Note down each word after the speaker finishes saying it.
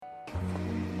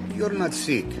You're not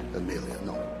sick, Amelia,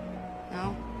 no.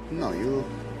 No? No, you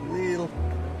real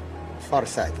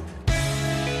farsighted.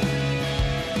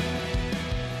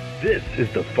 This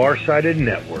is the Farsighted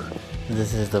Network.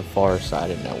 This is the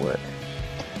Farsighted Network.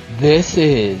 This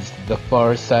is the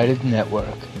Farsighted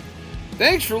Network.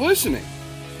 Thanks for listening.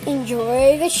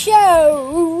 Enjoy the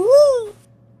show! Woo!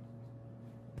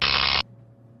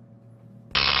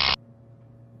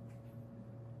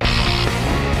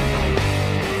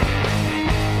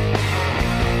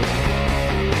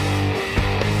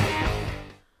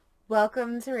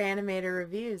 Welcome to Reanimator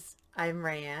Reviews. I'm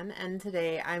Rayanne, and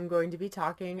today I'm going to be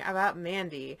talking about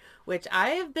Mandy, which I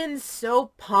have been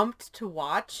so pumped to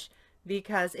watch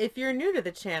because if you're new to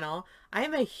the channel, I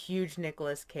am a huge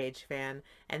Nicolas Cage fan,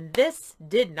 and this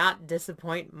did not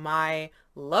disappoint my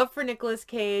love for Nicolas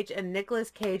Cage and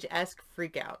Nicolas Cage-esque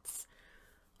freakouts.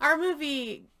 Our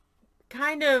movie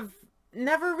kind of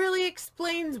never really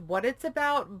explains what it's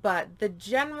about, but the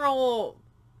general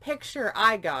picture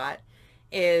I got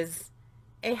is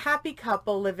a happy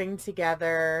couple living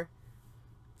together.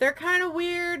 They're kind of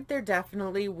weird. They're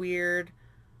definitely weird.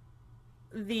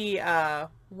 The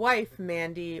wife,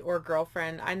 Mandy, or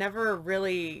girlfriend, I never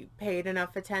really paid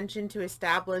enough attention to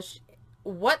establish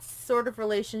what sort of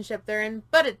relationship they're in,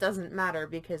 but it doesn't matter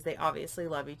because they obviously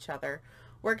love each other.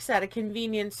 Works at a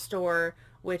convenience store,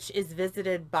 which is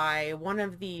visited by one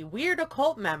of the weird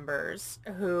occult members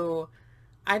who...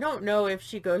 I don't know if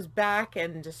she goes back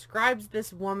and describes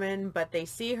this woman, but they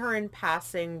see her in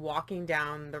passing walking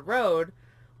down the road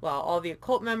while all the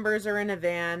occult members are in a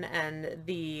van, and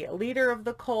the leader of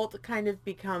the cult kind of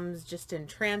becomes just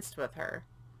entranced with her.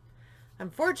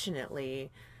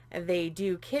 Unfortunately, they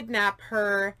do kidnap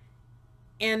her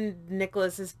and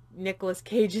Nicolas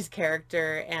Cage's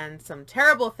character, and some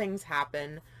terrible things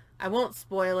happen. I won't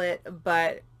spoil it,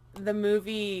 but the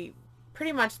movie...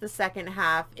 pretty much the second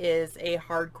half is a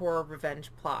hardcore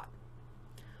revenge plot.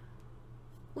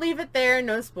 Leave it there,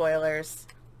 no spoilers.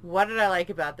 What did I like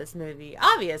about this movie?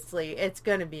 Obviously, it's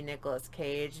gonna be Nicolas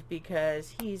Cage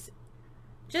because he's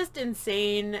just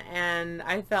insane, and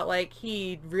I felt like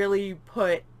he really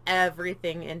put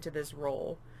everything into this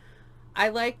role. I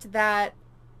liked that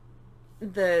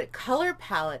the color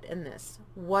palette in this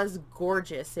was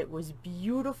gorgeous. It was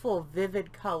beautiful,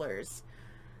 vivid colors.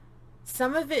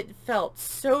 Some of it felt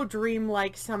so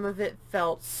dreamlike, some of it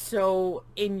felt so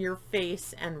in your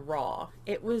face and raw.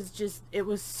 It was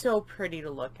so pretty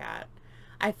to look at.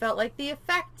 I felt like the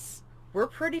effects were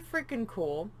pretty freaking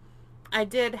cool. I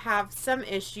did have some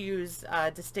issues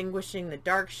distinguishing the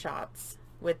dark shots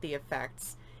with the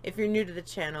effects. If you're new to the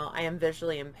channel, I am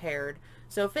visually impaired.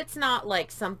 So if it's not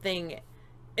like something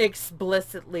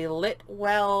explicitly lit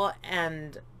well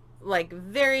and like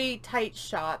very tight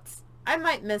shots, I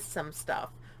might miss some stuff,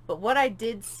 but what I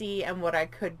did see and what I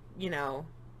could,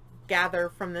 gather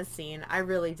from the scene, I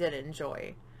really did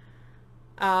enjoy.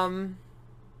 Yeah,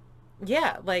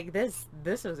 like this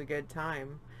was a good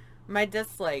time. My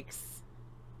dislikes.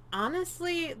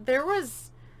 Honestly, there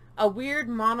was a weird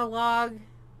monologue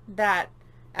that,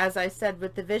 as I said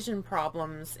with the vision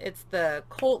problems, it's the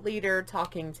cult leader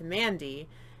talking to Mandy,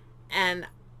 and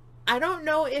I don't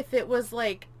know if it was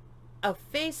like a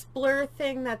face blur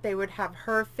thing that they would have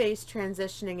her face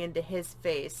transitioning into his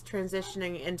face,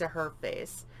 transitioning into her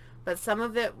face. But some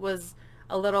of it was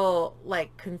a little,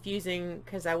 like, confusing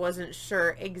because I wasn't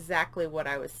sure exactly what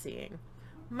I was seeing.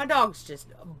 My dog's just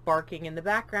barking in the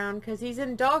background because he's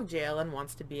in dog jail and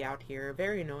wants to be out here.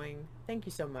 Very annoying. Thank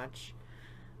you so much.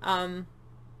 Some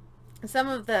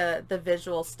of the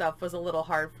visual stuff was a little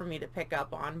hard for me to pick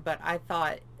up on, but I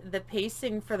thought the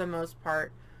pacing for the most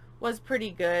part was pretty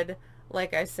good.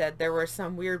 Like I said, there were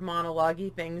some weird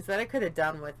monologue-y things that I could have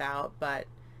done without, but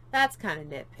that's kind of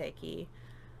nitpicky.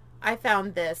 I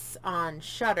found this on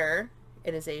Shudder.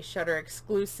 It is a Shudder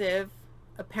exclusive.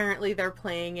 Apparently they're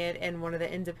playing it in one of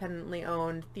the independently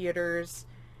owned theaters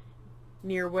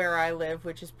near where I live,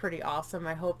 which is pretty awesome.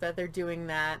 I hope that they're doing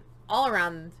that all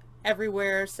around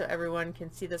everywhere so everyone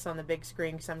can see this on the big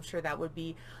screen, because I'm sure that would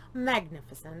be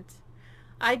magnificent.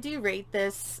 I do rate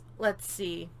this, let's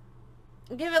see,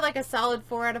 give it like a solid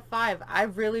 4 out of 5. I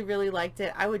really, really liked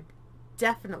it. I would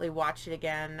definitely watch it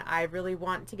again. I really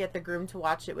want to get the groom to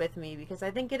watch it with me because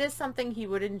I think it is something he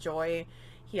would enjoy.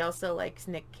 He also likes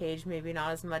Nick Cage, maybe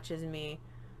not as much as me.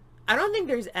 I don't think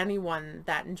there's anyone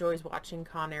that enjoys watching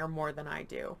Con Air more than I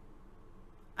do.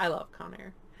 I love Con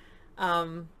Air.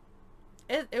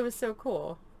 It was so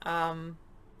cool.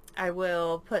 I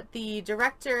will put the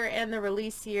director and the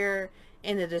release year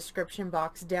in the description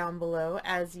box down below,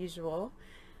 as usual.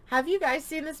 Have you guys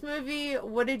seen this movie?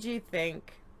 What did you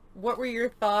think? What were your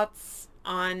thoughts?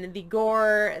 on the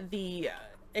gore, the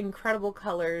incredible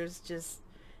colors. Just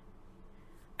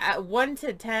at 1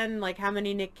 to 10, like, how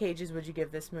many Nick Cages would you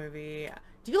give this movie?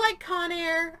 Do you like Con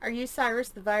Air? Are you Cyrus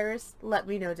the Virus? Let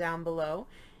me know down below.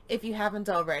 If you haven't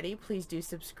already, please do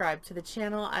subscribe to the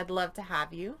channel. I'd love to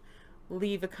have you.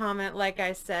 Leave a comment like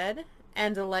I said,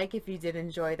 and a like if you did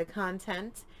enjoy the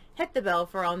content. Hit the bell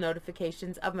for all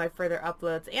notifications of my further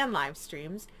uploads and live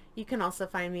streams. You can also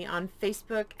find me on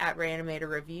Facebook at Rayanimator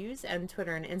Reviews and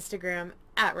Twitter and Instagram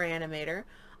at Rayanimator.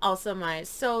 Also, my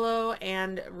solo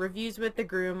and reviews with the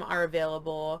groom are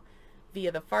available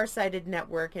via the Farsighted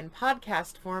Network in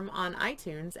podcast form on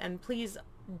iTunes, and please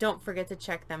don't forget to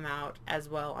check them out as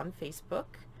well on Facebook.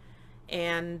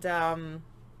 And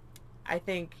I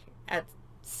think at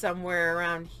somewhere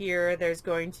around here there's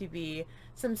going to be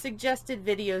some suggested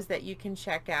videos that you can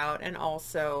check out, and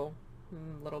also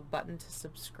a little button to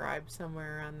subscribe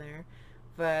somewhere around there.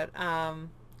 But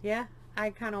yeah, I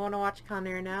kind of want to watch Con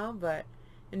Air now, but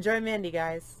enjoy Mandy,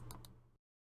 guys.